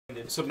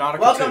Subnautica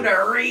Welcome 2. to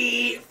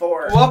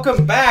Re4.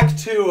 Welcome back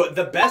to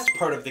the best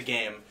part of the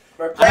game.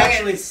 We're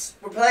playing in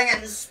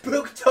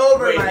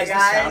Spooktober, Wait, my is the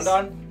guys. sound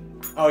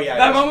on? Oh yeah.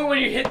 That moment when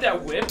you hit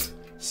that whip.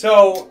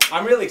 So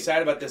I'm really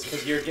excited about this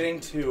because you're getting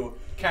to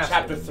Castle.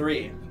 Chapter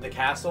 3, the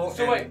castle.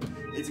 So wait.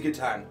 It's a good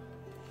time.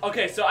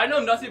 Okay, so I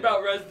know nothing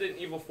about Resident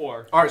Evil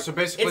 4. Alright, so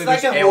basically It's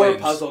like there's a horror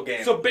aliens. puzzle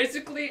game. So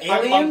basically,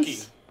 Aliens? I'm Monkey.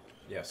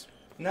 Yes.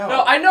 No.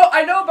 No, I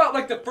know about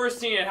like the first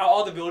scene and how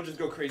all the villagers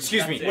go crazy.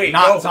 Excuse That's me, it. Wait,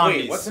 not no,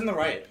 zombies. Wait, what's in the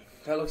right?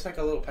 That looks like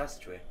a little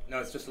passageway. No,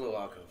 it's just a little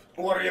alcove.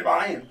 What are you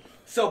buying?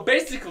 So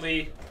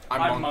basically,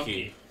 I'm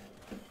Monkey.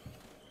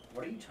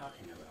 What are you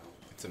talking about?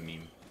 It's a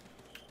meme.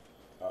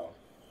 Oh.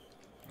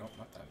 No,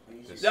 not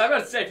that. This. Yeah, I'm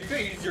about to say, if you're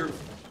gonna use your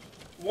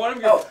one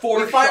of your four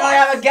we finally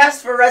shots. have a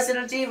guest for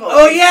Resident Evil.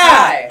 Oh, It's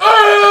yeah!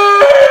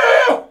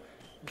 Ty.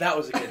 That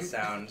was a good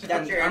sound.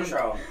 That's your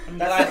intro. I'm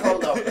That's the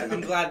glad, cold open.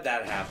 I'm glad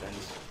that happened.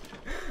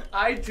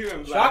 I too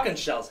am glad. Shotgun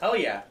shells, hell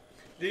yeah.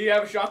 Do you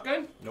have a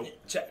shotgun? Nope.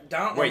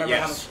 Don't Wait, remember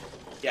yes. how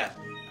much. Yeah.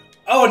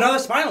 Oh, another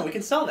spinal. We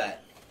can sell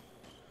that.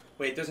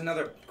 Wait, there's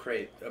another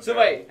crate. up So there.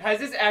 wait, has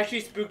this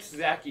actually spooked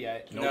Zach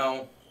yet? Nope.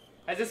 No.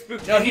 Has this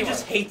spooked No, he anyone?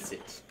 just hates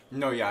it.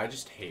 No, yeah, I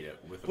just hate it.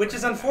 With a Which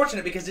is brain.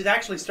 unfortunate because it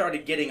actually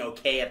started getting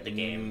okay at the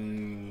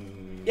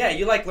game. Mm. Yeah,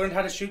 you like learned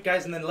how to shoot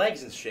guys in the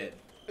legs and shit.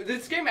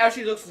 This game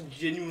actually looks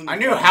genuinely I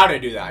knew fun. how to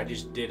do that, I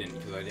just didn't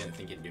because I didn't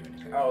think it'd do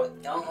anything. Oh,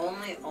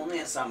 only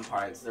at some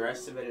parts. The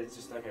rest of it is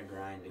just like a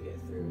grind to get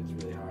through.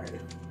 It's really hard.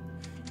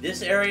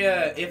 This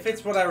area, if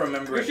it's what I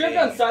remember, You it should have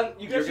being- done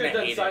Silent. You you're guys should have gonna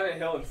done hate Silent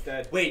Hill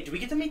instead. Wait, do we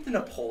get to meet the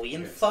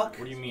Napoleon Yes. fuck?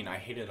 What do you mean? I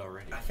hate it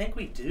already. I think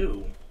we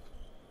do.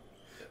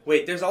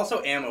 Wait, there's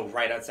also ammo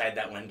right outside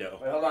that window.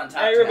 Wait, hold on.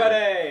 Top Hey, 10.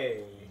 everybody!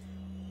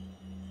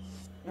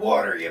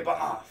 What are you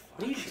off?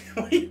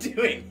 What are you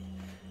doing?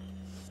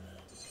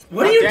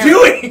 What God are you damn it.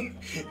 doing?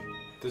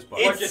 This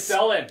What button. you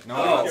selling? No,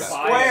 Oh, no, You're that.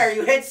 buying. Square.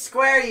 You hit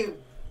square. You.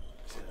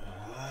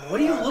 What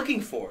are you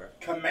looking for?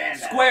 Command.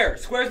 F. Square.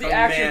 Square's the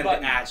action Command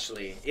button.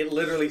 Ashley. It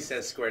literally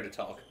says square to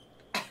talk.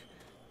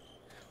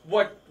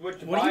 What you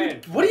What are you,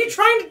 buying? what are you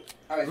trying to...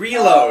 Oh,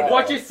 Reload.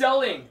 What you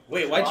selling?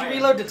 Wait, why'd you Buying.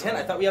 reload to 10?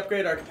 I thought we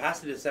upgraded our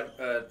capacity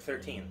to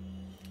 13.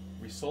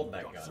 We sold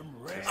that gun.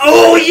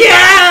 Oh,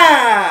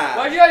 yeah!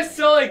 Why'd you guys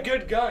sell a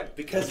good gun?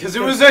 Because Because it's it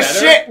was been a better.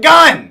 shit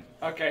gun!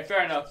 Okay,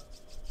 fair enough.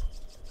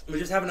 We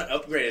just haven't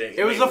upgraded it.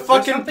 It was Wait, a there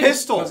fucking something-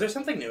 pistol. Was there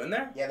something new in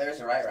there? Yeah,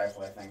 there's a right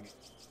rifle, I think.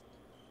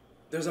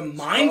 There's a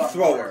mine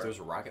thrower. There's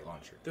a rocket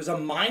launcher. There's a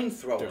mine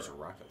thrower. There's a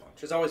rocket launcher.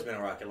 There's always been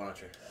a rocket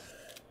launcher.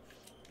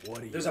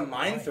 There's a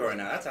mine thrower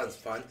now. That sounds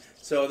fun.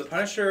 So the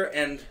Punisher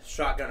and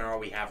shotgun are all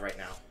we have right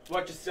now.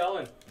 What you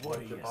selling? What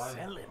are you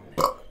selling?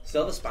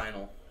 Sell the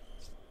spinal.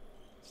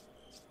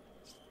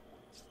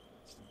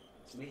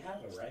 We have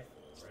a rifle,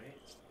 right?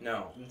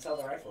 No. You can sell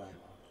the rifle ammo.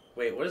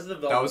 Wait, what is the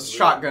That was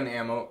shotgun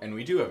ammo, and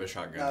we do have a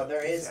shotgun. No,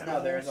 there is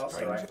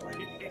also rifle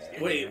ammo. there.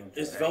 Wait,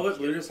 is Velvet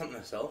Blue just something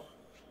to sell?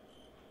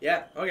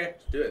 Yeah. Okay.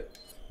 Let's do it.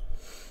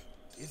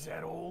 Is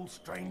that old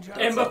stranger?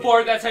 And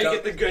before that's how you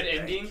get the good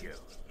ending.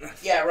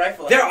 Yeah,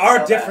 rifle. There ammo, are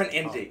sell different that.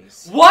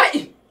 endings. What?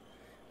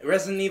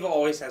 Resident Evil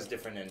always has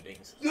different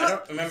endings. I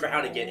don't remember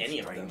how to get any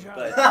of them,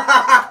 but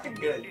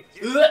Good.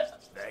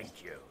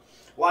 Thank you.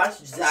 Watch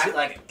Zach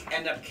like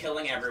end up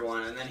killing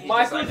everyone, and then he's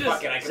Michael just like,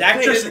 just- "Fuck it, I Zach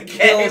completed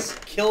just the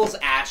game." kills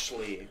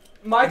Ashley.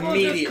 Michael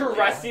is just Immediately.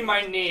 caressing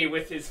my knee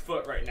with his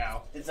foot right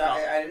now. It's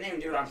I didn't even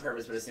do it on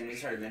purpose, but as soon as he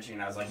started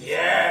mentioning it, I was like,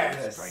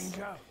 Yes, "Yes."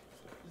 stranger.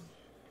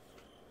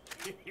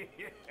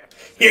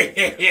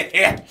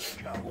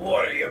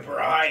 What are you,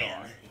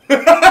 Brian?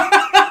 Power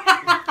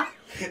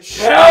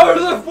to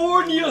the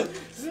Fornia!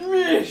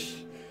 Smish!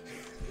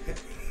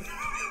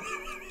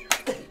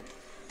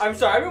 I'm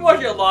sorry, I've been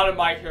watching a lot of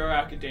My Hero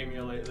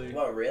Academia lately.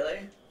 What, really?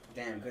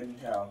 Damn, couldn't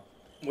tell.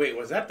 Wait,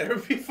 was that there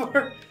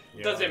before?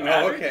 Yeah. Does it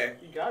matter? okay.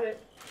 You got it.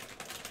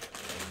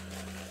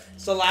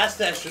 So last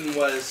session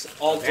was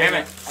all Damn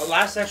it.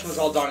 Last session was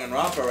all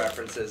Danganronpa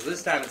references.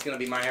 This time it's gonna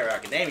be My Hero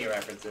Academia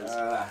references.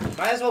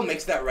 Might as well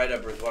mix that red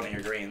up with one of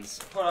your greens.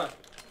 Hold on.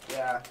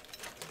 Yeah.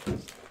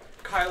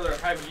 Kyler,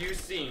 have you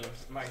seen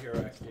My Hero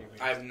Academia?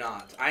 I have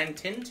not. I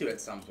intend to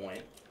at some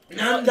point.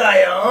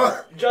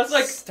 Nandayo! Just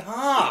like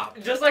Stop.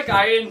 Just like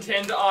I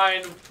intend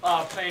on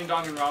playing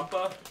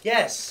Danganronpa.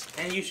 Yes,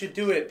 and you should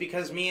do it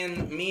because me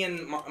and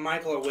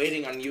Michael are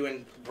waiting on you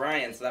and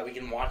Brian so that we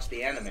can watch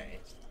the anime.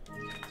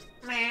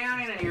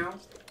 Meow.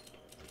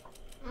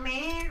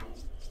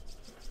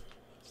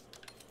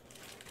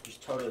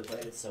 Just totally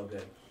played it so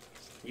good.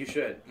 You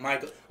should.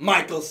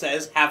 Michael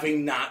says,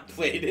 having not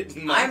played it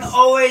in I'm months.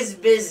 always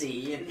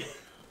busy.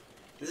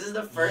 This is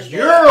the first day.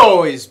 You're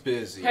always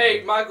busy.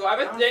 Hey, Michael, I have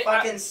a Don't thing.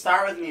 fucking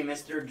start with me,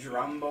 Mr.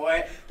 Drum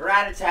Boy.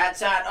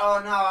 Rat-a-tat-tat.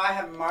 Oh no, I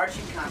have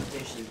marching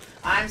competition.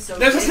 I'm so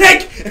There's a busy.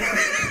 snake!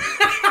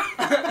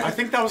 I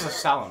think that was a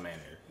salamander.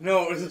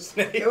 No, it was a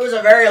snake. It was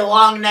a very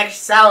long-necked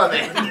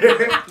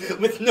salamander.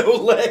 With no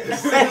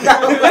legs.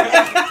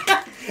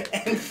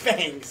 And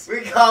fangs.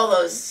 We call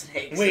those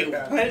snakes. Wait,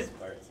 around what? these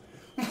parts.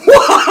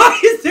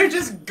 Why is there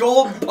just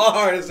gold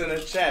bars in a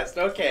chest?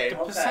 Okay. Okay.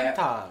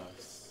 Placentas.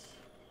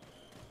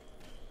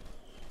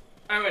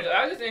 Anyways,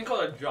 I have this thing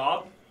called a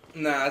job.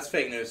 Nah, that's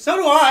fake news. So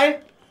do I.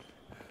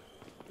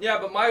 Yeah,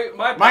 but my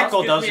boss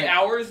Michael gives me doesn't.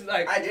 hours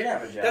like I did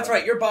have a job. That's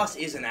right. Your boss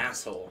is an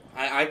asshole.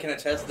 I can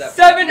attest to that.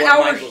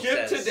 7-hour Michael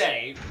shift says.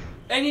 today,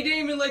 and he didn't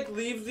even like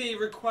leave the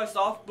request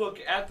off book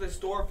at the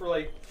store for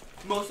like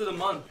most of the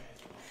month.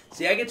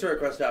 See, I get to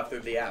request off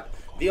through the app.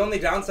 The only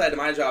downside to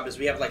my job is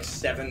we have like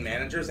 7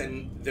 managers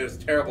and there's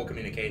terrible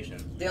communication.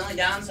 The only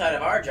downside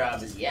of our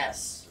job is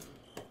yes.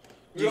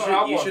 We don't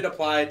have You one. should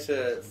apply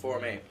to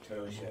Form A.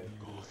 Totally should.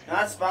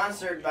 Not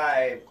sponsored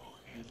by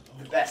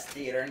the best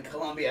theater in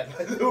Columbia,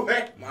 by the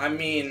way. I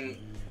mean,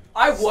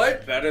 I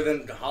would. better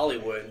than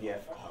Hollywood. Yeah,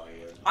 for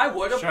Hollywood. I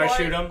would Should apply. I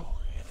shoot him?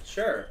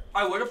 Sure.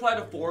 I would apply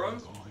to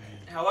Forum.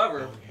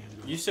 However,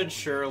 You said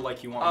sure,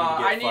 like you want me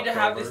to get I need fucked to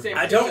have over. the same.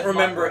 I don't position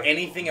remember Michael.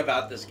 anything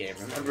about this game.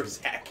 Remember,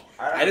 Zach?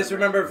 I I just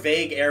remember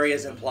vague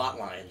areas and plot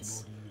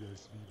lines.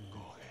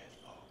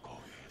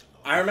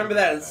 I remember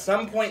that at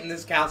some point in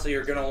this castle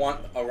you're gonna want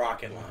a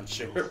rocket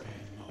launcher.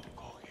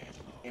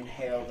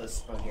 Inhale the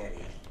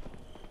spaghetti.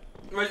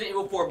 Resident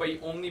Evil 4, but you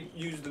only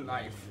use the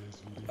knife.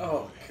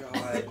 Oh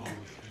god.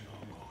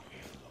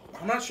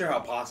 I'm not sure how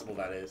possible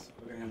that is.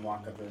 Look at him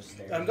walk up those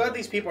stairs. I'm glad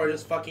these people are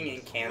just fucking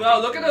incanting.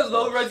 Well, look at the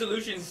low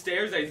resolution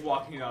stairs that he's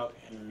walking up.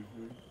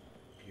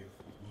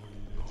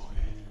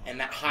 And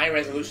that high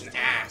resolution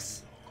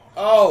ass.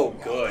 Oh,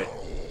 good.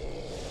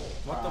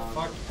 What the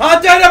fuck?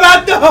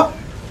 Hatanabato!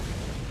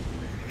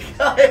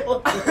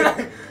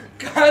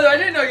 God, I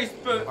didn't know you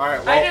spoke.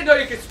 Alright, I well- didn't know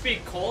you could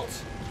speak Colt.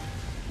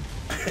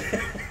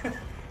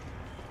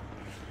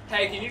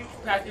 Hey, can you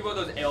pass me one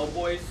of those ale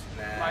boys,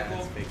 Nah, Michael?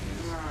 that's fake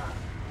news. Man,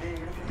 you're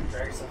gonna fucking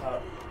drag yourself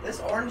out. This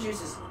orange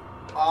juice is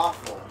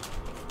awful.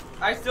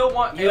 I still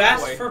want You ale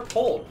asked boy. for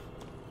pulp.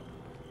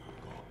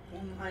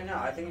 I know.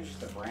 I think it's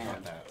just a brand.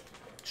 Not that.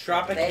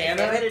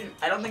 Tropicana?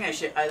 I don't think I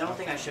shook. I don't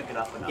think I shook it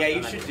up enough. Yeah, you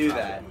I'm not should gonna do top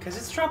that. Because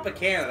it's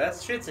Tropicana. That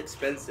shit's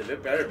expensive.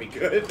 It better be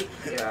good. it.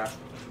 Yeah.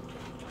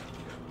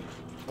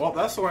 Well,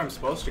 that's where I'm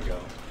supposed to go.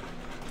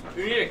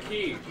 You need a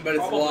key. But it's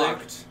Probably.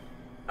 locked.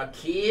 A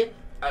key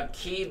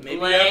Maybe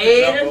blade.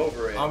 you have to jump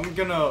over it. I'm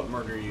gonna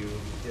murder you.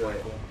 Do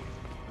it.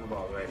 No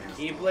balls right now.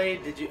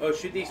 Keyblade? Did you? Oh,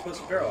 shoot the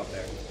explosive barrel up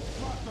there.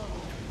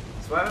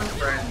 So I have a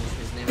friend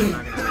whose name I'm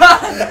not gonna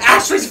mention.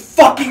 Ashley's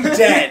fucking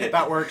dead.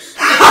 That works.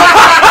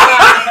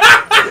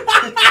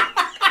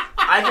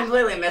 I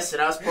completely missed it.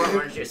 I was pouring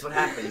orange juice. What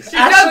happened?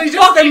 Ashley just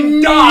just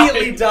fucking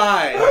immediately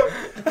died.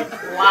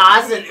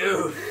 Wow, that's an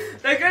oof.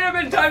 That could have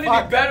been time to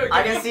be better.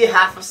 I can see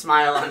half a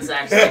smile on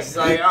Zach's face. He's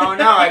like, oh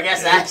no, I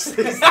guess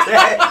Ashley's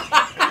dead.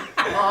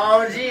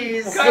 Oh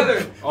jeez.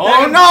 Kyler,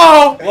 Oh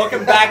no!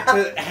 Welcome back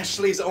to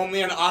Ashley's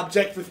only an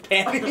object with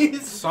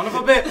panties. Son of a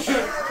bitch!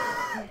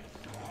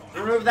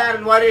 Remove that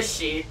and what is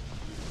she?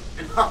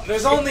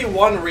 There's only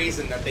one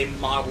reason that they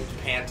modeled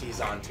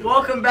panties onto.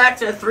 Welcome back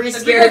to Three it's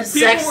Scared because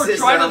people were Sexism.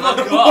 trying to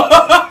look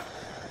up.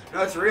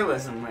 No, it's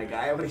realism, my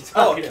guy. What are you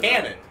Oh, talking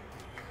canon.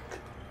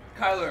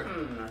 Kyler,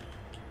 about?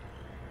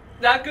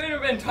 that could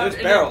have been timed There's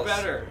any barrels.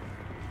 better.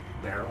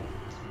 Barrel.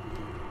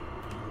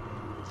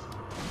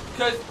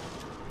 Because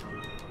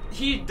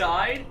he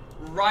died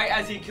right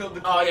as he killed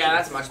the Oh yeah,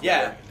 corpses. that's much Yeah.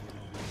 better.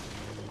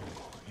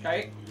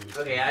 Okay.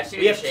 Okay, I actually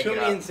We need have to shake too it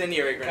many up.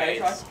 incendiary Okay,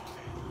 grenades.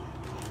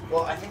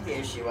 Well, I think the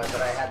issue was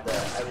that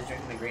I was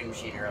drinking the green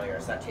machine earlier,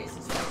 so that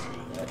tasted spicy.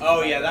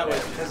 Oh yeah, that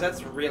was because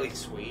that's really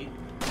sweet.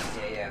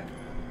 Yeah.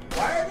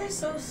 Why are they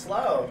so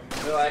slow?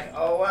 They're like,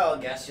 oh well,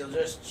 guess you'll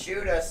just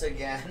shoot us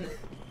again.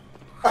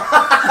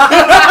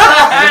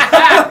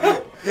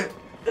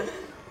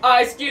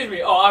 Excuse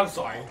me. Oh, I'm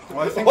sorry.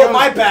 Well, I think Oh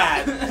my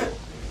bad. I think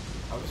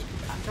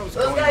I was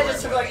Those going guys the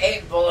just right took way.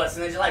 like 8 bullets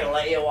and they just like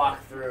let you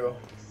walk through.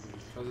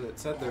 'Cause it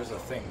said there's a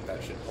thing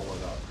that should pull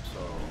it up, so...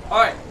 All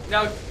right,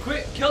 now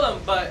quit, kill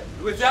him, but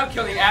without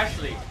killing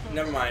Ashley.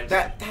 Never mind.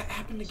 That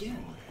happened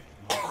again.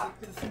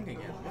 The thing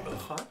again. What the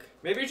fuck?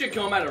 Maybe you should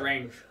kill him at a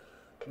range.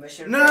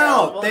 Mission No,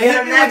 failed. We'll they do hit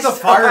it me with the next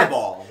time.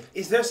 fireball.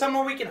 Is there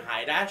somewhere we can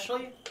hide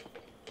Ashley?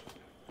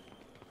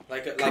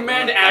 Like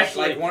Command one,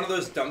 Ashley. Like one of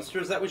those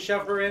dumpsters that we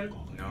shove her in?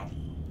 No.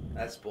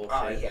 That's bullshit.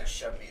 Oh yeah,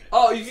 shove me in.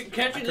 Oh, you can,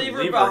 can't I you could leave her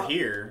leave about? her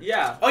here.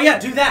 Yeah. Oh yeah,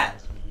 do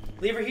that.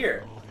 Leave her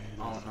here.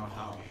 I don't know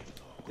how.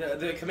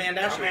 The Command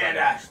Ashley. Command button.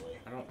 Ashley.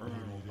 I don't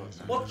remember what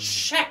button. Well,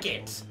 check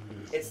it.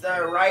 It's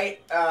the right,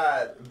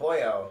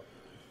 boyo.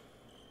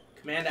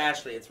 Command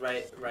Ashley. It's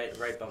right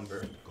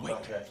bumper. Okay,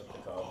 that's what they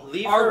call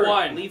Leave her.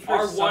 R1. Leave her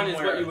R1 is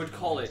somewhere. what you would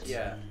call it.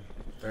 Yeah.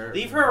 There.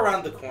 Leave her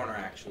around the corner,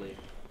 actually. it.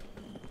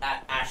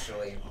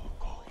 Ashley.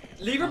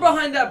 Leave her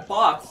behind that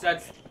box.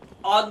 That's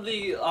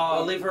oddly.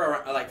 I'll leave her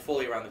around, like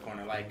fully around the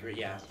corner, like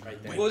yeah,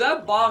 right there. Well,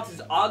 that box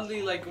is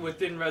oddly like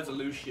within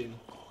resolution.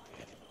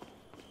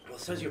 Well,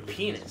 so is your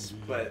penis,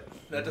 but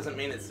that doesn't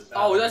mean it's.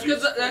 Oh, that's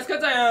because useful.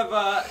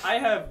 I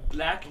have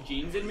black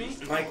genes in me.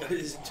 Mike,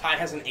 his Ty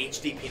has an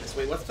HD penis.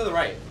 Wait, what's to the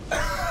right?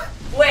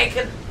 Wait,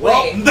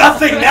 Well, wait.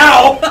 nothing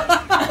now.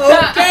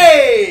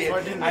 Okay. So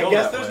I didn't I go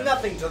guess that there's way.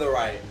 nothing to the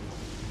right.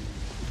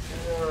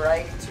 To the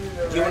right, to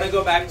the right. Do you want to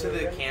go back to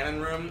the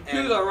cannon room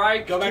and To the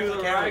right. Go back to to the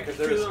the camera right. because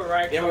To there was the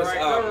right. there To was the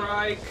right. To the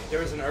right. there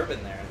was an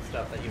urban there and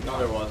stuff that you. No,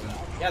 there wasn't.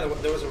 Yeah,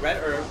 there was a red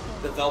herb,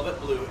 the velvet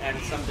blue, and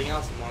something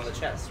else in one of the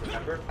chests,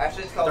 remember?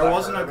 Actually, it's called There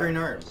wasn't a green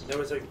herb. There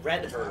was a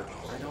red herb.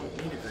 I don't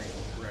need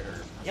a red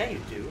herb. Yeah,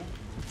 you do.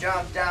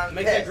 Jump down the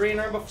Make pit. that green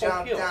herb a full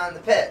Jump heal. down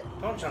the pit.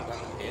 Don't jump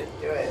down the pit.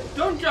 Do it.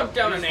 Don't jump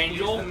down an Use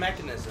angel. the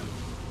mechanism.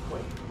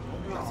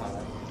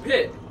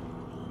 Pit.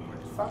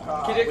 Fuck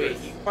off. Kid- Wait,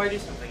 you can probably do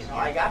something in Oh,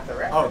 here. I got the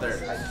reference. Oh, there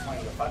it is. I just want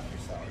you to fuck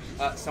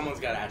yourself. Someone's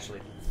got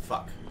Ashley.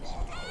 Fuck.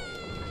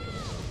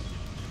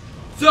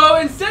 So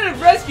instead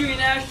of rescuing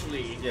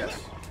Ashley, Yes.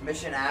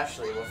 Mission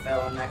Ashley will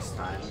fail next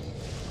time.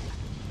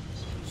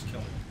 Just kill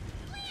me.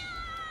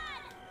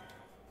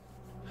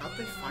 How'd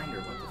they find her?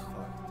 What the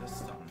fuck? This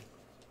is dumb.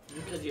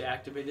 because you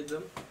activated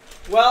them.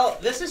 Well,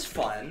 this is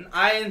fun.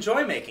 I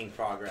enjoy making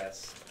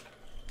progress.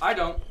 I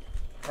don't.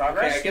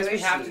 Progress? Okay, I guess Who we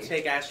is have she? to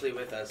take Ashley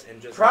with us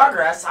and just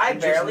Progress? I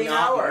and just barely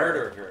not know her.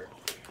 murder her.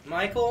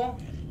 Michael,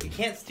 you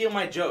can't steal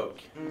my joke.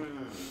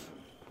 Mm.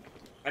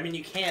 I mean,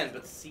 you can,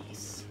 but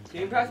cease.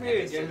 Can you pass me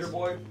a ginger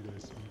boy?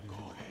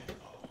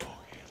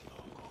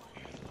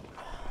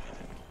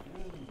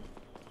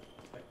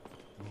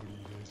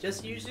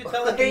 Just use your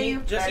Look at you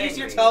just use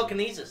your petting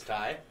me. telekinesis,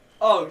 Ty.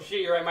 Oh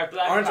shit, you're right. My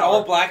black. Aren't power.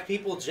 all black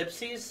people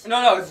gypsies?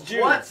 No, it's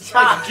Jews. What?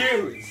 It's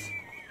Jews.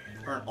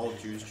 Aren't all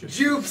Jews just...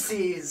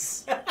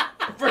 Jupsies.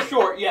 For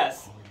short,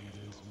 yes.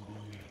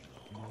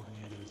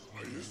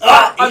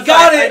 Ah, I'm you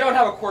got sorry, I it! don't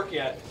have a quirk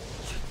yet.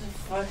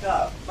 Fuck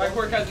up. My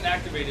quirk hasn't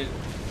activated.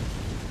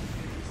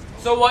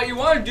 So what you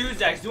want to do,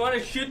 Zach, is you want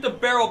to shoot the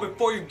barrel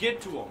before you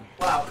get to him.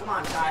 Wow, come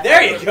on, Ty. There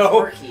That you was go.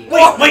 quirky.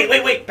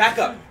 Wait. Back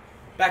up.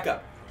 Back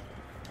up.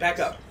 Back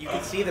up. You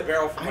can see the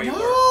barrel from I where you were.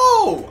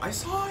 know! I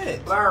saw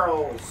it!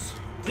 Barrels.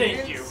 He Thank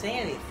didn't you. say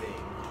anything.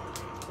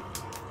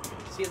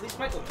 See, at least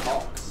Michael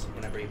talks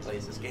whenever he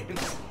plays this game.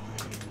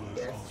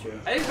 Yeah, that's true.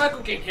 I think Michael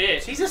can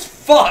hit. Jesus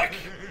fuck!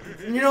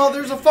 You know,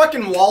 there's a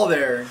fucking wall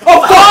there.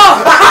 Oh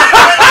fuck!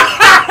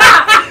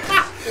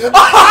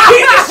 Oh, he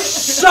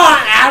just shot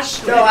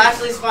Ashley! No,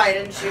 Ashley's fine.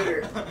 Didn't shoot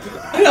her.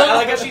 I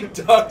like how she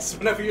ducks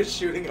whenever you're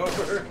shooting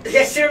over her.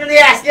 Yeah, shoot him in the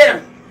ass. Get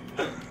him.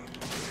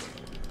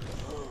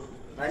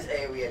 Nice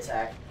AoE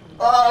attack.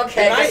 Oh,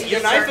 okay. Your guess knife, he your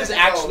just knife turned is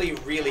into actually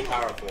really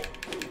powerful.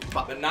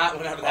 But not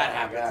whenever that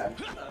Oh my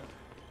happens.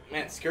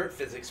 Man, skirt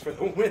physics for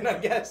the win, I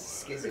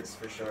guess. Skizzics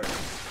for short.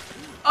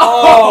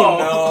 Oh,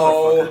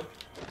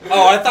 no!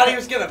 Oh, I thought he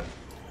was gonna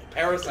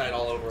parasite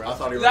all over I us.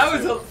 thought he was That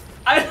was too. a.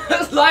 I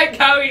just like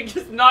how he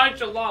just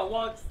nonchalant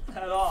walks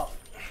that off.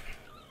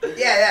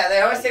 Yeah,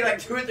 they always take like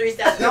 2 or 3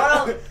 steps. No,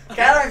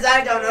 Kyler and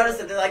Zach don't notice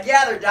it. They're like,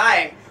 yeah, they're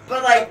dying.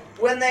 But like,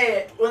 when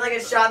they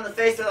get shot in the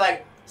face, they're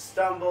like,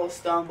 stumble,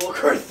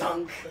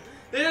 kerthunk.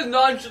 They just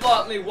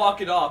nonchalantly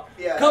walk it off.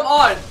 Yeah. Come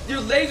on, your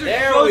laser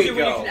There shows we you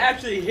when you go. can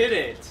actually hit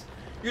it.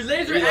 Your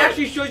laser Reload.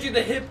 actually shows you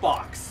the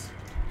hitbox.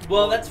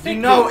 Well, that's fake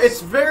You know, news.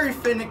 it's very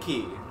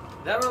finicky.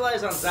 That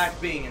relies on Zach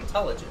being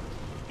intelligent.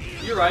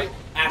 You're right.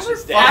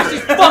 Ashley's dead. Ash is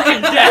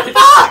fucking dead.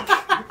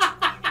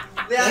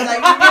 Yeah, like,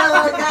 you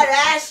know, got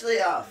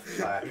Ashley off.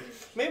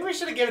 Maybe we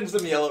should have given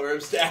some yellow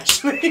herbs to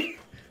Ashley.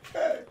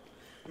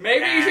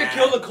 Maybe you should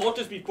kill the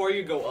cultist before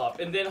you go up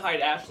and then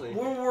hide Ashley.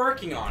 We're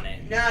working on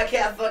it. No, I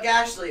can't fuck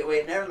Ashley.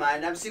 Wait, never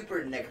mind. I'm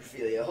super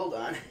necrophilia. Hold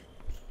on.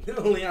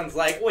 Leon's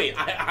like, wait,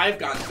 I've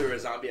gone through a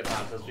zombie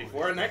apocalypse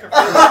before, and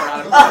necrophilia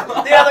not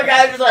a The other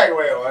guy's just like,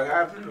 wait, what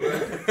happened?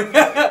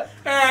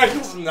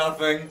 It's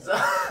nothing. So,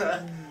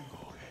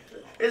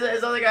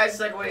 his other guy's just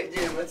like, wait,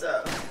 dude, what's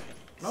up?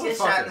 No, Get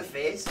fuck shot in it. the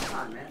face? Come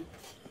on, man.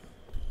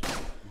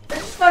 They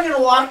just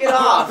fucking walk it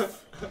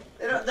off.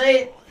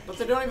 They But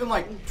they don't even,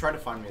 like, try to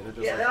find me. They're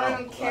just yeah, they like, don't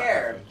oh, even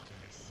care.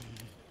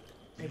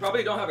 You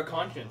probably don't have a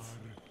conscience.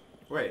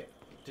 Wait,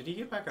 did he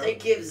get back up? They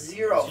give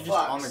zero Is he fucks.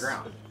 just on the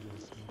ground?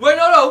 Wait,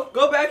 no,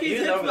 go back. He's He's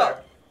hit over flop.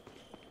 there.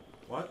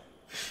 What?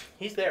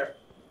 He's there.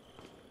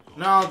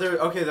 No, there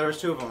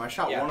was 2 of them. I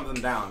shot Yeah. one of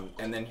them down,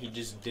 and then he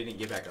just didn't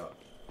get back up.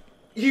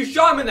 You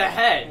shot him in the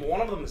head.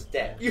 One of them is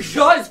dead. You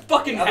shot his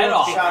fucking The other head one's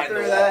off. Shot behind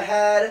through the the wall.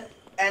 head,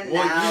 and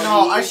Well, now you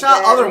know, I he's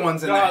shot dead. other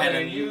ones in the Darling,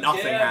 head, you and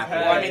nothing get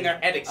happened. Well, I mean, their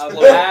head A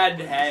exploded. bad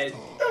head.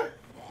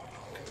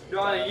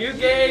 Johnny, you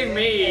gave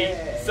me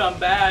some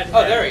bad head.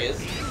 Oh, there he is.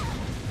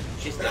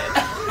 She's dead.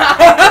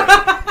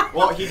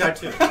 Well, he died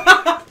too.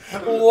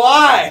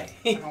 Why?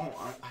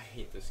 I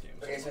hate this game.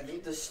 Okay, so I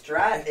think the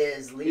strat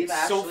is leave It's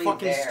Ashley so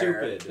fucking there.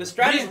 stupid. The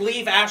strat is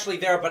leave Ashley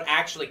there, but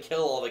actually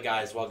kill all the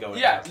guys while going.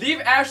 Yeah,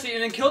 leave Ashley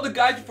and then kill the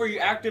guys before you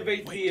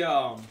activate the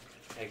A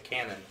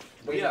cannon.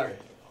 Yeah.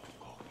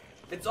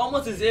 It's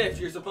almost as if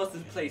you're supposed to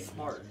play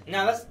smart.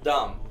 No, that's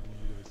dumb.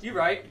 You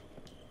right.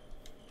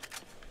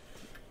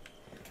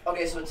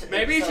 Okay, so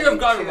Maybe you so should have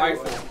gotten a 2.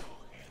 rifle.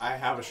 I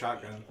have a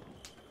shotgun.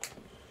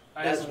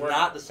 That's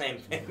not the same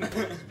thing.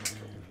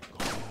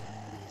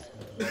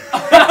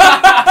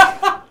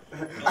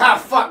 Ah,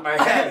 fuck my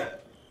head.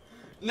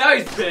 Now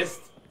he's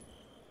pissed.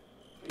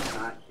 He's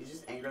not. He's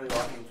just angrily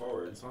walking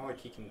forward. It's not like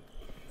he can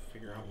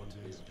figure out what to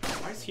do.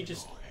 Why is he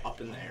just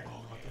up in the air?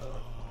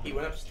 He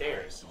went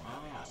upstairs.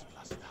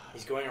 Oh.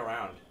 He's going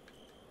around.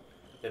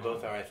 They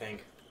both are, I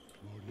think.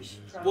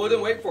 Well,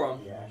 then wait for him.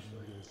 Yeah.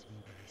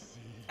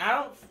 I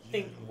don't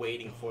think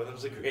waiting for them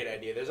is a great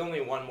idea. There's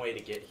only one way to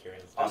get here.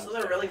 And it's Also,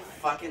 they're really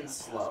fucking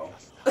slow.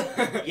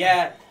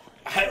 Yeah.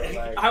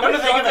 I want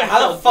to think of it.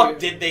 How the fuck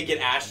did they get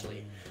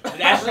Ashley?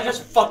 Did Ashley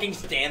just fucking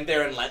stand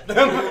there and let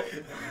them?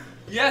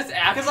 Yes,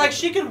 Because like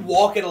she could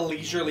walk at a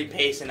leisurely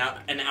pace and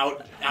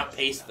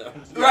outpace them.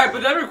 Right,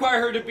 but that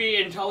requires her to be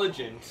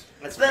intelligent.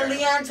 That's But fair.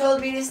 Leon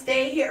told me to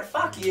stay here.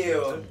 Fuck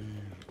you.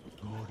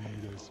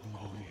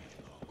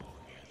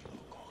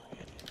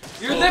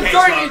 Your lips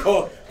aren't.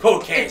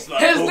 Cocaine His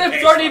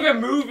lips aren't even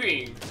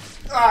moving.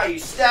 Ah, you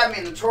stabbed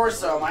me in the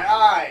torso. My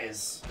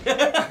eyes.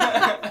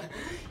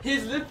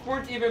 His lips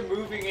weren't even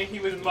moving, and he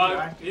was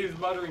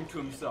muttering to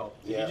himself.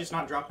 Did he just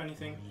not drop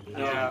anything?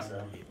 No. Yeah.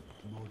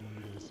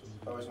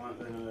 Always want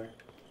another.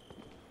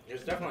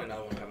 There's definitely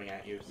another one coming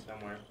at you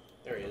somewhere.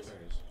 There he is.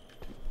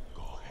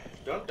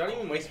 Don't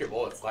even waste your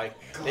bullets. Like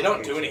they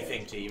don't do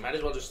anything to you. You might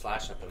as well just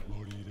slash at them.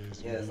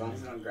 Yeah, as long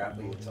as they don't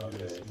grapple you, it's all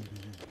good.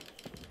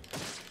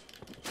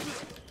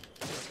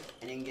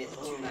 And you can get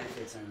 2 knife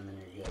hits in, and then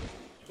you're good.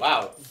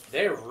 Wow,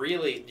 they're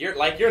really your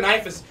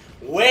knife is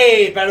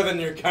way better than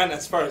your gun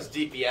as far as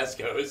DPS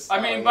goes.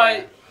 I mean,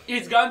 but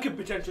his gun could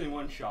potentially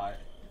one shot.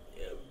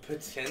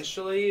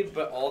 Potentially,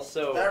 but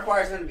also That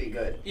requires him to be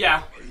good.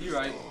 Yeah, you're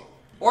right.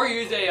 Or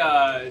use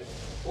a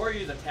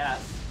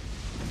task.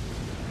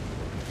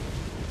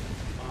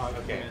 Oh,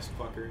 Okay. missed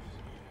fuckers.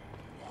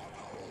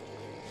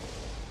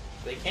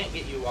 they can't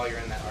get you while you're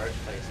in that arch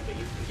place, but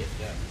you can get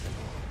them.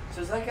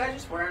 So is that guy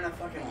just wearing a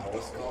fucking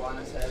bull skull on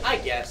his head? I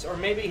guess, or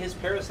maybe his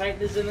parasite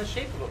is in the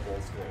shape of a bull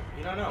skull.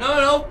 You don't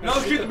know. No,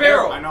 shoot the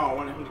barrel. I know, I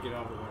wanted him to get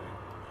out of the way.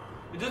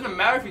 It doesn't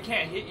matter if he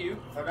can't hit you.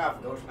 Fuck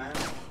off, ghost man.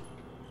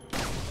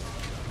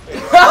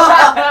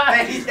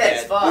 Man, he's dead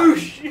as fuck.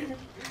 He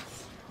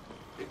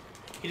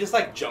just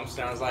like jumps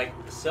down and is like,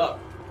 sup?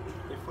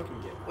 They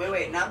fucking get.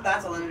 Wait, now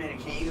that's eliminated.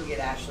 Can't you go get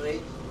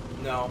Ashley?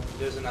 No,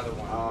 there's another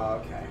one.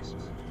 Oh, okay.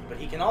 But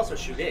he can also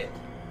shoot it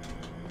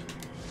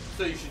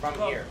So you should from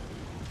come. here.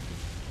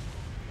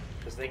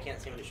 Because they can't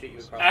seem to shoot you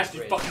across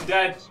Ashley's the bridge. fucking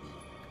dead.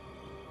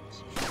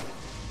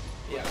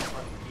 Yeah,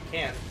 you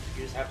can.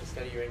 You just have to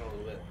steady your aim a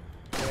little bit.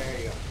 There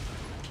you go.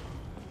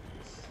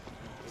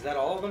 Is that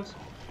all of them?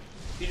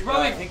 You should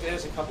probably I think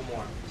there's a couple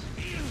more.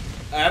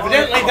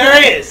 Evidently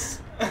there is!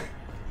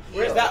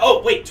 Where's that?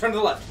 Oh, wait, turn to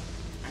the left.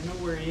 I know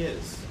where he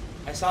is.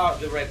 I saw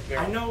the red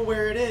barrel. I know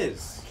where it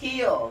is.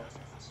 Heal.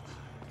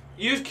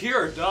 use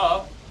cure,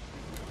 duh.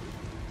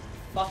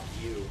 Fuck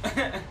you.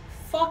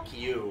 Fuck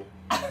you.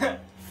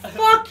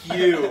 Fuck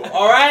you,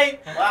 alright?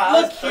 Wow,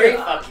 Look that's 3 here,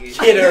 fuck you.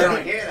 kidder. You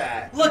don't hear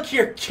that. Look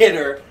here,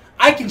 kidder.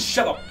 I can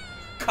shove a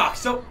cock,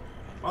 so...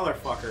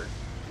 Motherfucker.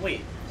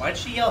 Wait, why'd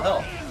she yell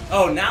help?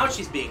 Oh, now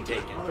she's being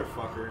taken.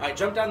 Motherfucker. Alright,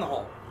 jump down the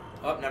hole.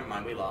 Oh, never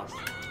mind, we lost.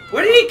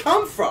 Where did he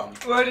come from?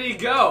 Where did he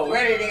go?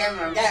 Where did he come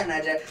from? Where did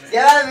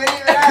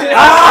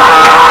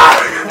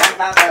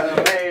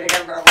he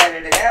come from? Where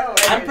did he go?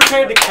 I'm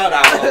prepared to cut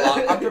out a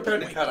lot. I'm prepared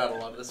to cut out a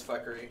lot of this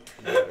fuckery.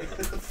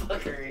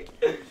 Fuckery.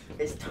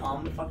 It's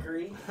Tom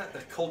fuckery. The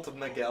cult of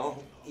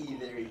Miguel.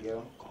 There you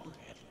go.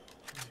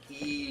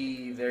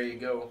 There you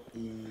go.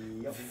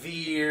 Yep.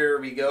 There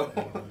we go.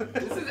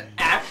 This is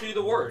actually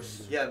the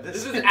worst. Yeah,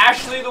 This is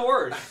actually the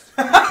worst.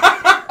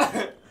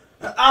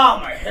 Oh,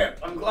 my hip.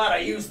 I'm glad I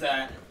used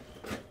that.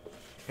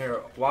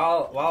 Here,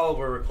 while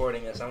we're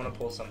recording this, I want to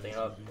pull something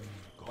up.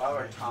 While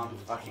we're Tom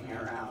fucking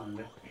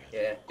around.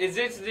 Yeah. Is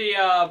it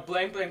the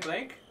blank blank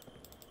blank?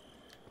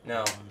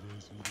 No.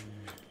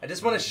 I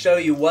just want to show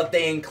you what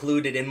they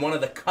included in one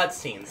of the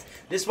cutscenes.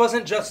 This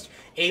wasn't just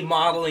a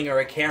modeling or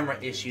a camera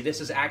issue.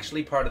 This is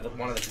actually part of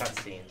one of the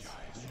cutscenes.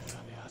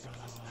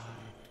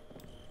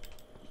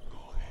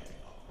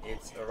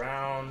 It's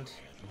around...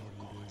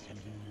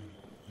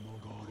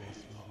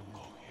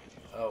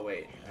 Oh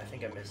wait, I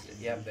think I missed it.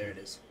 Yep, there it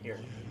is. Here.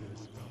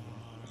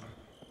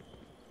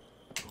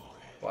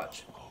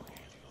 Watch.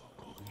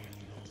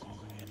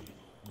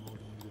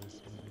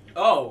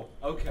 Oh,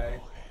 okay.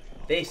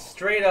 They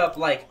straight up,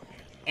 like,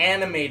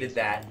 animated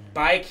that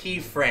by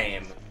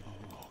keyframe.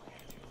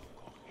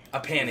 A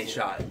panty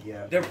shot.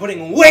 Yeah. They're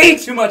putting way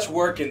too much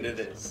work into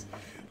this.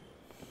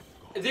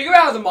 Think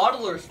about how the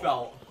modelers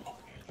felt.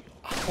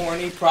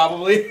 Horny,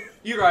 probably.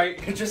 You're right.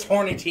 Just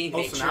horny Oh,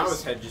 teenagers. so now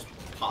his head just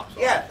pops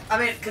off. Yeah, I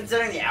mean,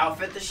 considering the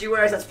outfit that she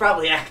wears, that's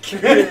probably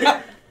accurate.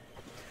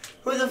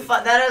 Who the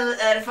fuck?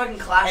 That fucking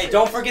classic. Hey,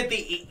 don't forget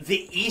the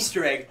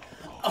Easter egg.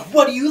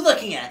 What are you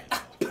looking at,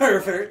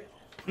 pervert?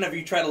 Whenever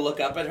you try to look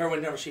up at her,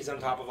 whenever she's on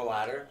top of a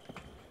ladder.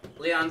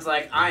 Leon's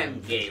like, I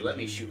am gay. Let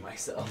me shoot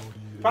myself.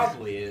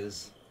 Probably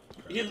is.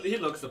 He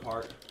looks the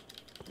part.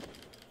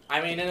 I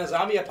mean, in a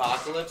zombie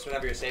apocalypse,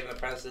 whenever you're saving the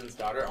president's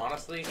daughter,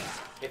 honestly,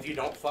 if you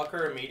don't fuck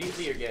her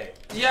immediately, you're gay.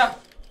 Yeah,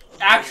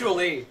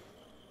 actually.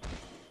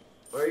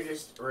 Or you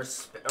just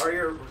respect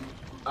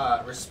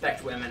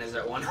women is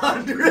at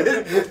 100.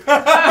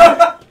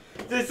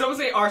 Did someone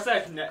say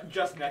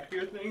just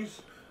neckbeard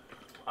things?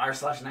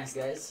 R/nice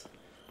guys.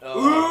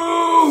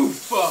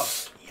 Oof!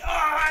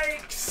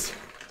 Yikes!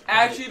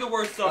 Actually, the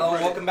worst Oh,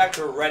 subreddit. welcome back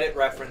to Reddit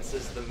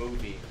References, the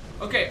movie.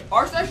 Okay,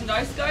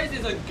 r/nice guys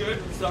is a good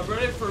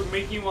subreddit for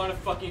making you want to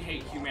fucking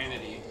hate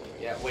humanity.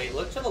 Yeah, wait,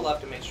 look to the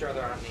left to make sure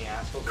there aren't any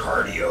assholes.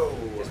 Cardio.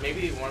 Because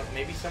maybe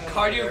someone...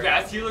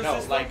 Cardiovascular No,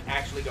 system? like,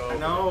 actually go over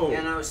No.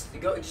 Yeah, no, just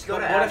go to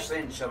What if- Ashley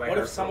and chill by What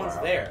her if for a someone's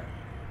while. there?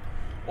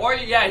 Or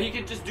yeah, he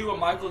could just do what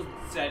Michael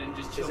said and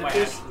just chill Because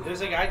my if ass.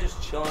 there's a guy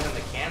just chilling in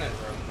the cannon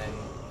room, then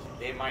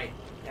they might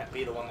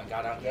be the one that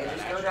got out and Yeah, got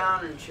just Ashley. go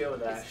down and chill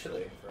with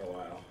Ashley for a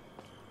while.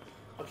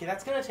 Okay,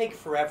 that's gonna take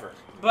forever.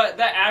 But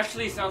that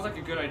actually sounds like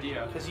a good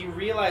idea. Because you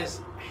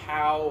realize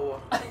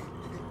how...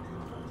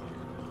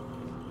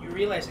 you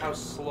realize how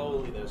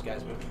slowly those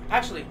guys move.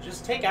 Actually,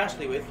 just take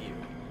Ashley with you.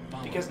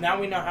 Because now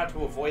we know how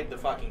to avoid the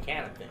fucking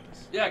cannon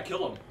things. Yeah,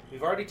 kill him.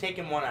 We've already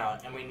taken one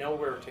out, and we know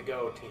where to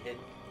go to hit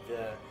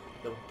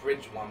the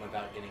bridge one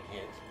without getting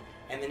hit.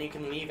 And then you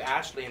can leave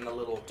Ashley in the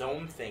little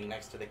dome thing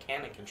next to the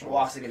cannon control.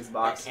 Walks against That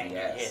boxing, can't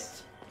get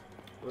yes.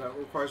 Well, that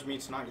requires me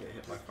to not get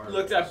hit by fire.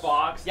 Looked at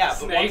box. Yeah, but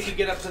snake. once you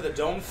get up to the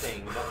dome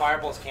thing, the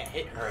fireballs can't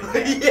hit her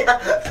again. Yeah.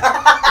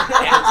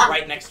 And it's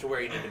right next to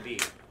where you need to be.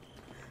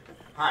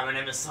 Hi, my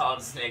name is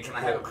Solid Snake, and I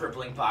have a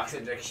crippling box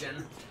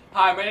addiction.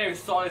 Hi, my name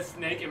is Solid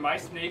Snake, and my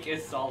snake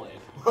is solid.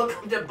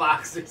 Welcome to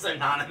Boxers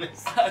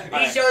Anonymous.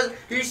 Alright.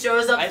 He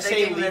shows up I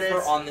say thinking leave that her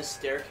it's... on the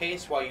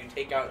staircase while you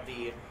take out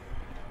the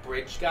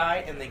bridge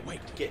guy and then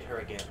get her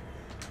again.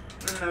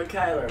 No,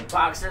 Kyler,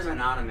 Boxers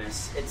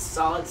Anonymous. It's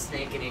Solid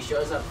Snake, and he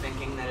shows up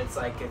thinking that it's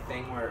like a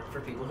thing where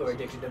for people who are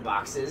addicted to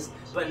boxes,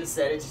 but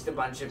instead it's just a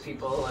bunch of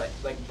people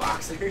like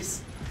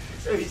boxers.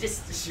 So he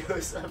just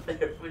shows up,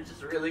 and everyone's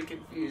just really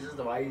confused as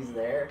to why he's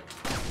there.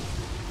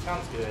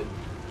 Sounds good.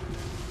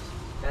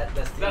 That's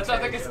the That sounds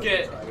entire like a joke,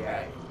 skit. so,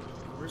 yeah.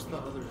 Where's the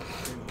other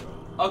thing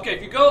though? Okay,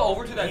 if you go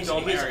over to that He's,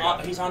 dome he's area. on,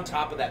 on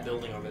top of that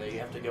building over there. You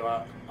have to go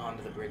out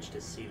onto the bridge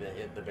to see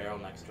the barrel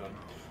next to him.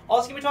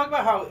 Also, can we talk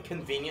about how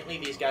conveniently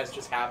these guys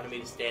just happen to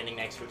be standing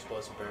next to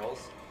explosive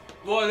barrels?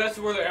 Well, that's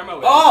where their ammo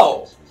is.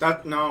 Oh!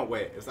 No,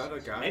 wait, is that a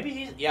guy? Maybe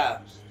he's... Yeah.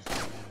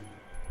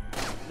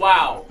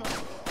 Wow.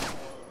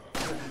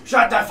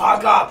 Shut the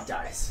fuck up!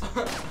 Dies.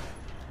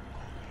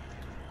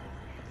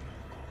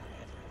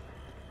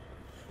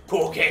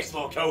 Cool case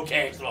flow, cool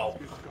case flow.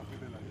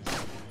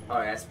 Oh,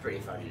 yeah, that's pretty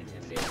fucking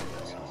intimidating. I'm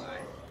not gonna lie.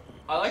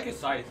 I like his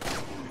size.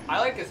 I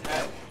like his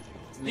head.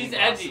 He's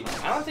edgy.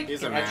 I don't think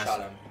He's you a can mask. headshot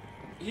him.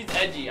 He's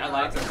edgy. I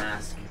like That's him. a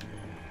mask.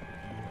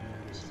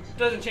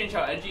 Doesn't change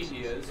how edgy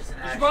he is. Just an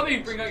You should action. probably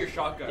bring out your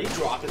shotgun. He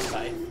dropped his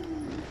scythe.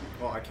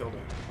 Well, I killed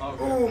him.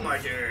 Okay. Oh my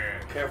dick.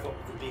 Careful.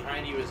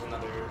 Behind you is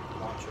another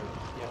launcher.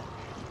 Yep.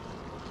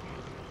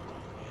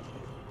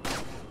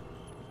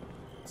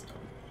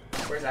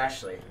 Where's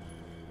Ashley?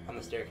 On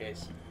the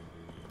staircase.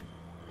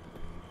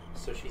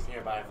 So she's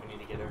nearby if we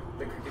need to get her.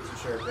 The crickets are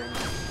chirping.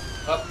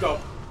 Up, go.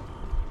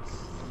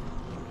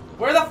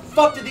 Where the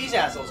fuck did these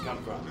assholes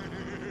come from?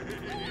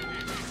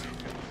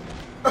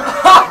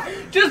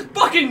 Just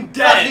fucking Fuck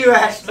dead. you,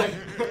 Ashley.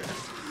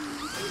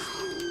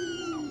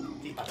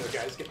 The other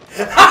guys get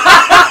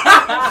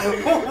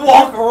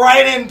walk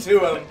right into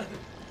him.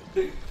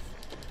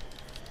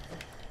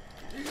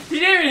 He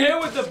didn't even hit him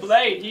with the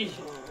blade.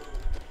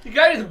 He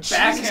got his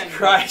backhand. Jesus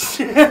Christ.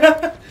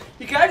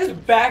 He kind of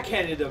just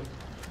backhanded him.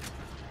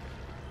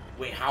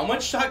 Wait, how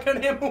much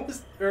shotgun ammo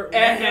was or And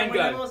handgun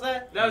handgun. ammo was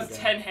that? That was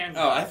 10 hand.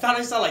 Oh, I thought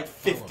I saw like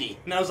 50.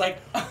 And I was like,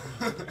 that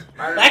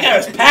Might guy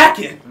was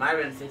packing. Might have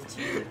been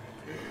 15.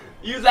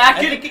 You I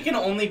lacking? think it can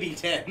only be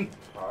 10.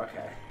 Oh,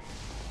 okay.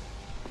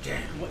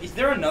 What, is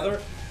there another?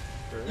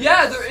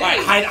 Yeah, there is.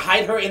 Alright,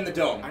 hide her in the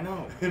dome. I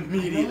know.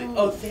 Immediately. I know.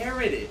 Oh,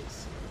 there it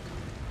is.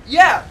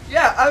 Yeah.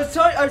 I was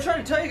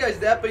trying to tell you guys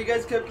that, but you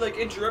guys kept like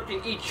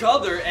interrupting each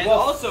other and Well,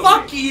 also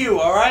fuck me. you,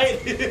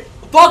 alright?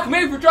 Fuck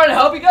me for trying to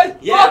help you guys.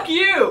 Yeah. Fuck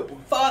you.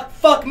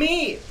 fuck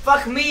me.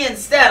 Fuck me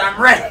instead,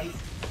 I'm ready.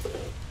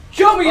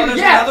 Show me Oh, your there's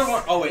yes. another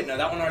one. Oh wait, no,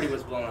 that one already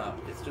was blown up.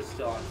 It's just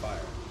still on fire.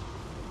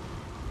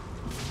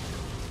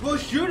 We'll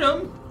shoot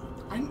him.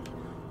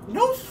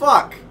 No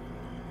fuck.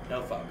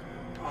 No fuck.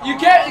 You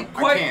can't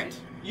quite. I can't.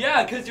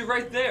 Yeah, because you're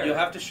right there. You'll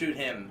have to shoot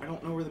him. I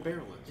don't know where the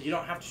barrel is. You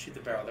don't have to shoot the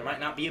barrel. There might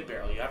not be a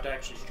barrel. You have to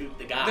actually shoot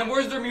the guy. Then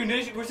where's their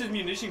munition? Where's his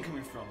munition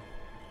coming from?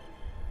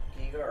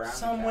 Can you go around?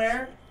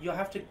 Somewhere. You'll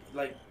have to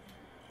like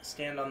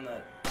stand on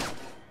the.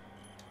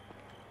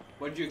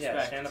 What did you Yeah,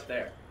 expect? stand up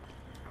there.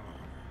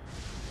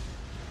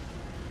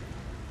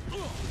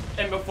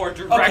 And before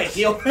direct. Okay,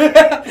 heal.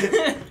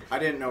 I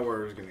didn't know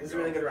where it was gonna This is go.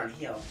 really good around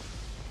heel.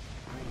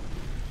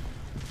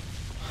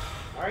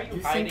 Why are you,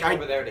 You hiding think I-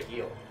 over there to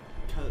heal?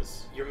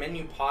 Because Your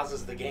menu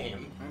pauses the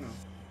game. I know.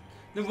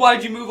 Then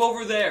why'd you move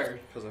over there?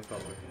 Because I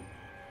felt like it.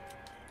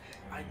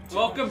 I don't-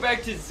 Welcome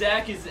back to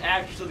Zach is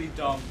actually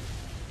dumb.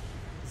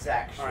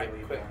 Zach, All right,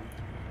 surely quick. done.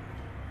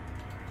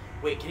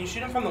 Wait, can you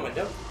shoot him from the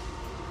window?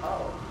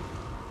 Oh.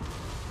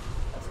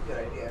 That's a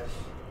good idea.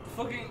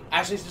 Fucking.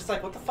 Ashley's just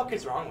like, what the fuck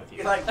is wrong with you?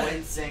 You're like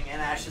wincing,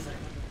 and Ash is like,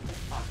 what the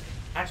fuck?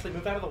 Ashley,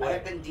 move out of the I way.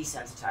 have been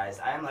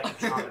desensitized. I am like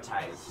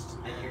traumatized,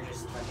 and you're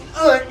just fucking.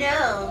 Oh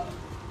no!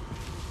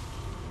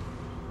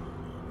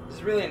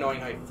 It's really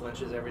annoying how he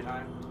flinches every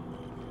time.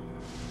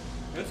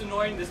 It's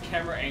annoying this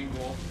camera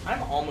angle.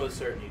 I'm almost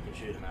certain you can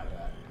shoot him out of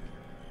that.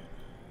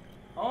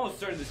 Almost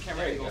certain this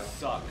camera There you angle go.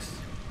 sucks.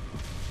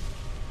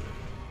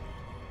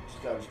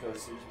 Just go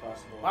as soon as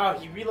possible. Wow,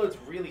 he reloads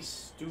really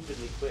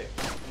stupidly quick.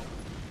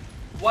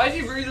 Why is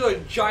he reload a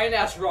giant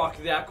ass rock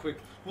that quick?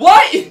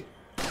 What?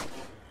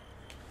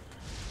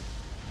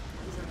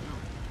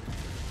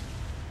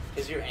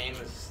 Because your aim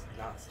is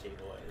not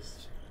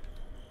stabilized.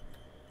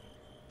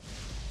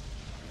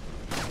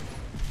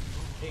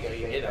 There you go,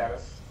 you hit him.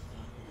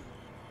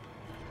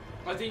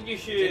 I think you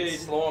You didn't should.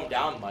 slow him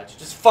down much.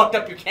 Just fucked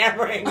up your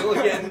camera angle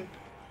again.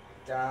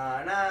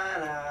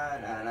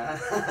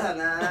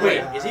 Wait,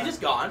 is he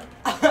just gone?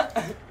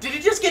 Did he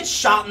just get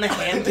shot in the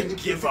hand and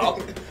give up?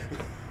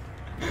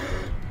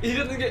 He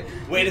doesn't get.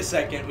 Wait a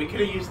second, we could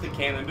have used the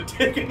cannon to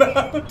take him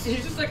out.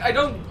 He's just like, I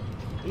don't.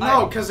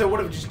 No, because it would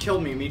have just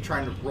killed me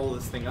trying to roll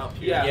this thing up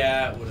here. Yeah.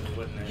 Yeah, it would have,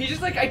 wouldn't it? He's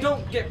just like, I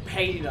don't get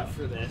paid enough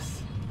for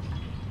this.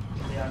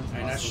 Alright,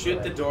 now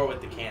shoot the door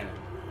with the cannon.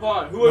 Hold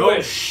on, who would No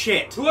win?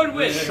 shit. Who would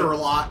win?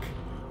 Sherlock.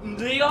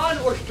 Leon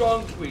or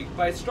Strong Tweak?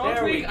 By Strong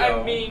There we Tweak,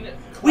 go. I mean.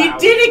 We Cloud.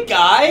 did it,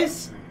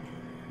 guys!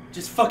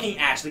 Just fucking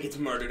Ashley gets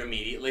murdered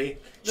immediately.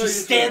 She No, you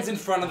stands in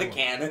front of the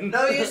cannon.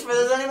 No use for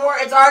this anymore.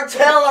 It's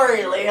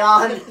artillery,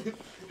 Leon. Hold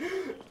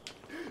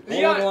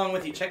it along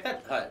with you. Check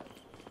that cut.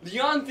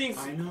 Leon thinks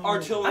I know.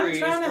 artillery I'm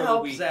trying is to for the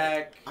help weak.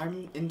 Zach.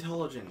 I'm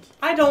intelligent.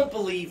 I don't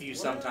believe you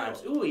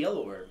sometimes. Ooh, a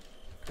yellow herb.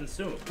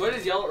 Consume. What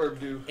does Yellow Herb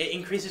do? It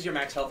increases your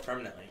max health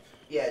permanently.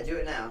 Yeah, do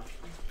it now.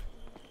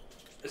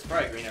 There's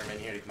probably a green herb in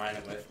here to combine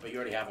it with, but you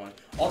already have one.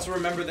 Also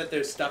remember that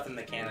there's stuff in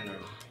the cannon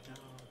room.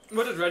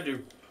 What does Red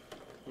do?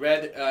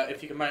 Red,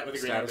 if you combine it with a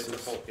green herb, it's a Statuses.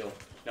 full heal.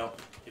 No,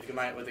 if you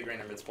combine it with a green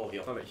herb, it's full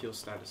heal. I thought it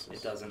heals statuses.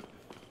 It doesn't.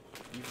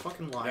 You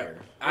fucking liar.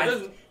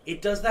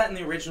 It does that in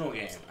the original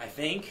game, I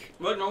think.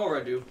 What does normal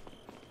Red do?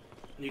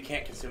 You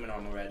can't consume a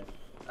normal red.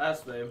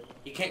 That's the name.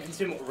 You can't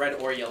consume red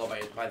or yellow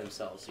by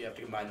themselves. You have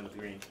to combine them with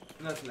green.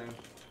 That's the name.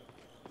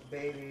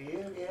 Baby,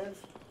 you give.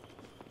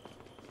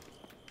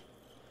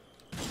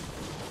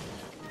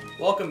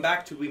 Welcome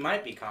back to We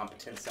Might Be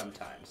Competent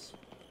Sometimes.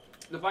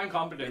 Define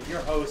competent. With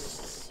your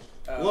hosts.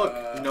 Look,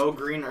 no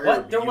green herb.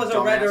 What? There you was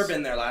a red dumbass. herb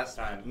in there last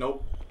time.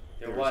 Nope.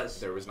 There was.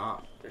 There was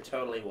not. There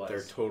totally was.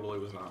 There totally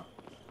was not.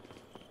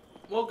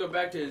 Welcome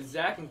back to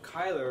Zach and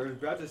Kyler are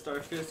about to start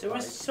a fist There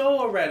was fight.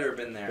 so a red herb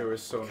in there. There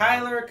was so.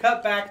 Kyler,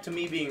 cut back to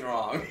me being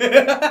wrong.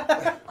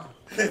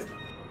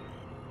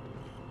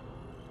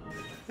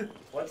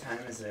 What time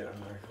is it on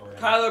the recording?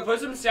 Kyler, put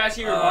some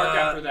sassy remark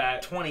after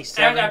that.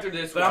 27. And after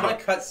this But one. I'm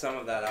gonna cut some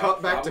of that out.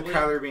 Cut back probably. to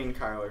Kyler being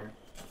Kyler.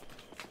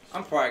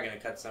 I'm probably gonna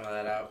cut some of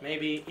that out.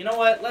 Maybe. You know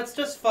what? Let's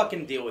just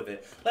fucking deal with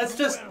it. Let's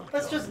just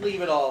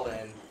leave it all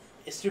in.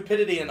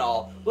 Stupidity and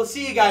all. We'll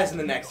see you guys in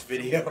the next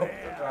video.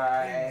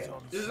 Bye.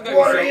 This is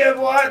gonna be so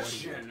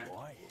watching?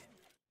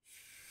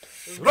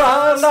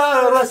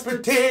 Rana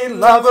Rasputin,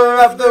 lover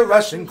of the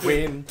Russian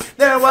queen.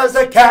 There was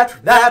a cat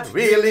that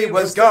really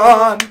was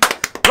gone.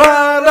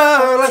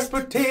 Rana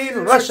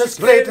Rasputin, Russia's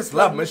greatest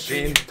love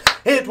machine.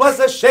 It was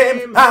a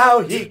shame how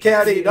he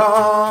carried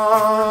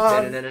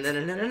on.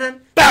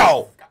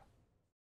 Bow!